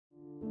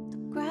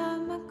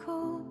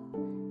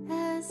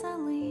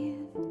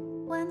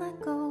I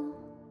let go.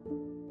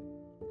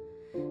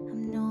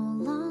 I'm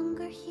no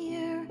longer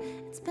here,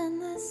 it's been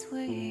this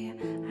way.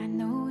 I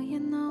know you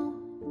know.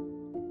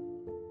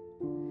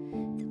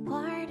 The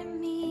part of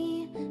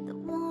me that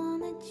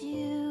wanted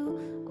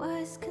you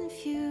was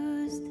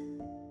confused.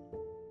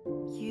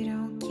 You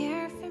don't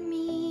care for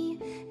me,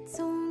 it's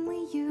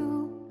only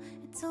you,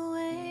 it's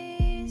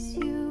always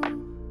you.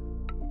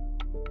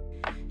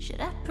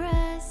 Should I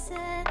press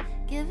it,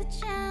 give a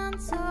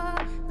chance, or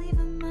leave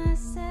a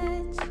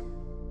message?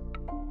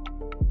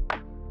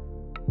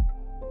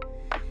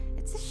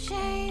 It's a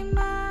shame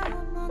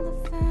I'm on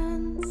the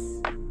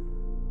fence.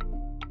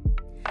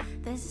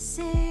 There's a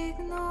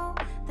signal,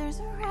 there's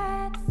a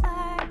red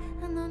flag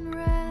and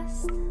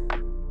unrest.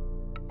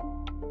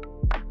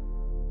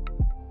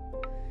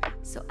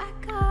 So I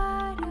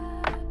got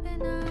up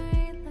and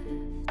I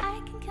left.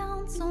 I can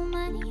count so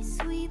many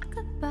sweet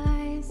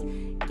goodbyes,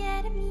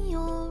 getting me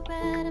all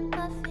red and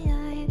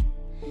puffy-eyed.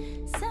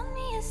 Send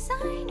me a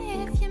sign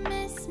if you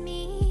miss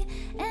me.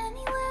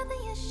 Anywhere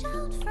that you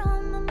shout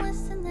from, I'm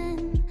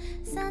listening.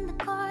 Send a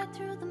card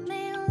through the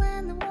mail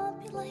and it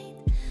won't be late.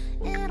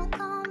 It'll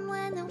come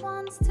when it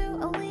wants to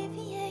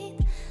alleviate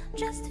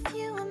just a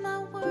few of my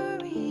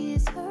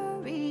worries.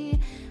 Hurry,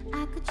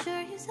 I could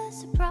sure use a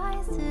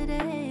surprise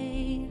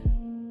today.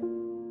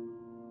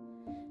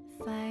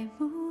 If I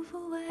move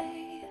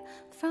away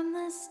from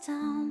this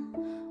town,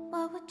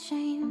 what would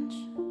change?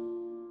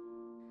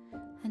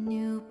 A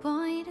new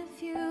point of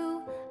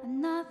view,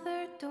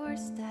 another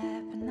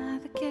doorstep,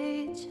 another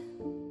cage.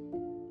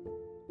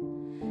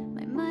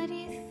 My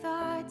muddy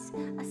thoughts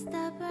are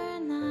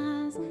stubborn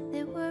as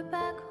they were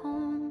back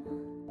home.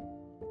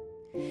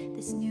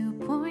 This new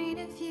point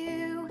of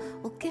view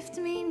will gift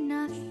me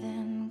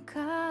nothing,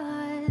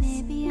 'cause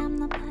maybe I'm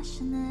not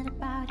passionate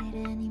about it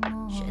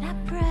anymore. Should I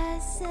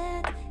press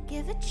it,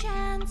 give a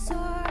chance,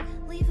 or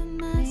leave a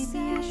message?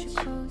 Maybe I should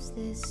close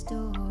this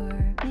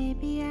door.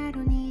 Maybe I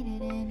don't need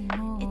it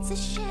anymore. It's a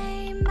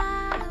shame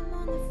I'm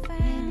on the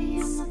fence.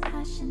 Maybe I'm not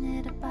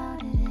passionate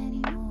about it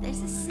anymore.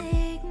 There's a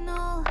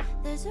signal,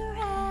 there's a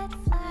red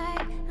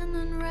flag and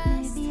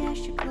unrest. Maybe I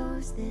should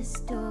close this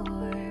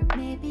door.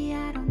 Maybe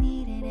I don't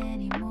need it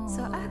anymore.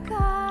 So I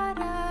got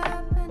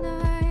up and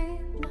I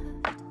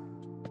left.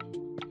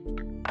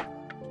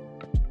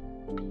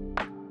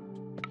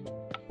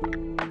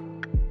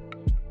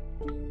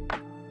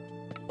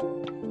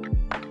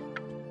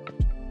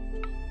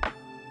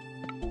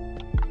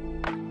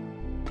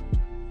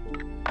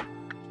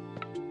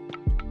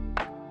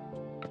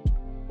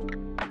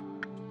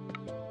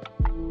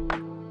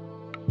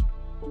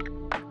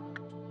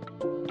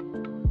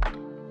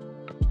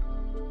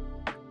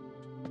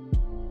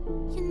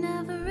 You're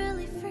never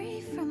really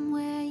free from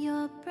where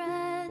you're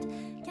bred.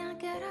 Can't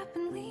get up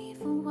and leave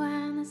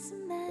when it's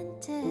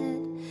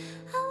cemented.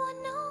 I want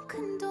no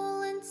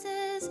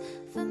condolences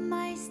for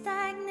my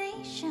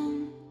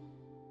stagnation.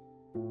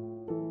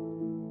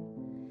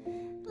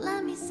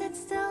 Let me sit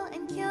still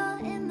and cure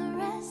in the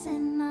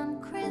resin.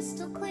 I'm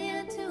crystal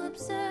clear to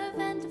observe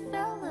and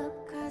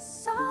develop, 'cause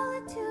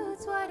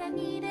solitude's what I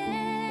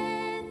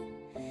needed.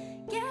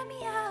 Get me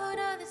out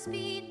of the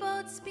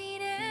speedboat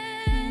speeding.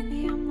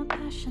 Maybe I'm not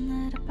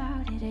passionate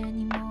about it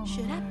anymore.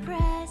 Should I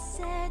press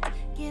it,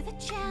 give a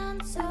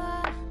chance,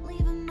 or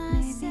leave a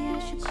message? Maybe I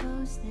should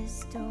close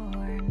this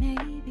door. Maybe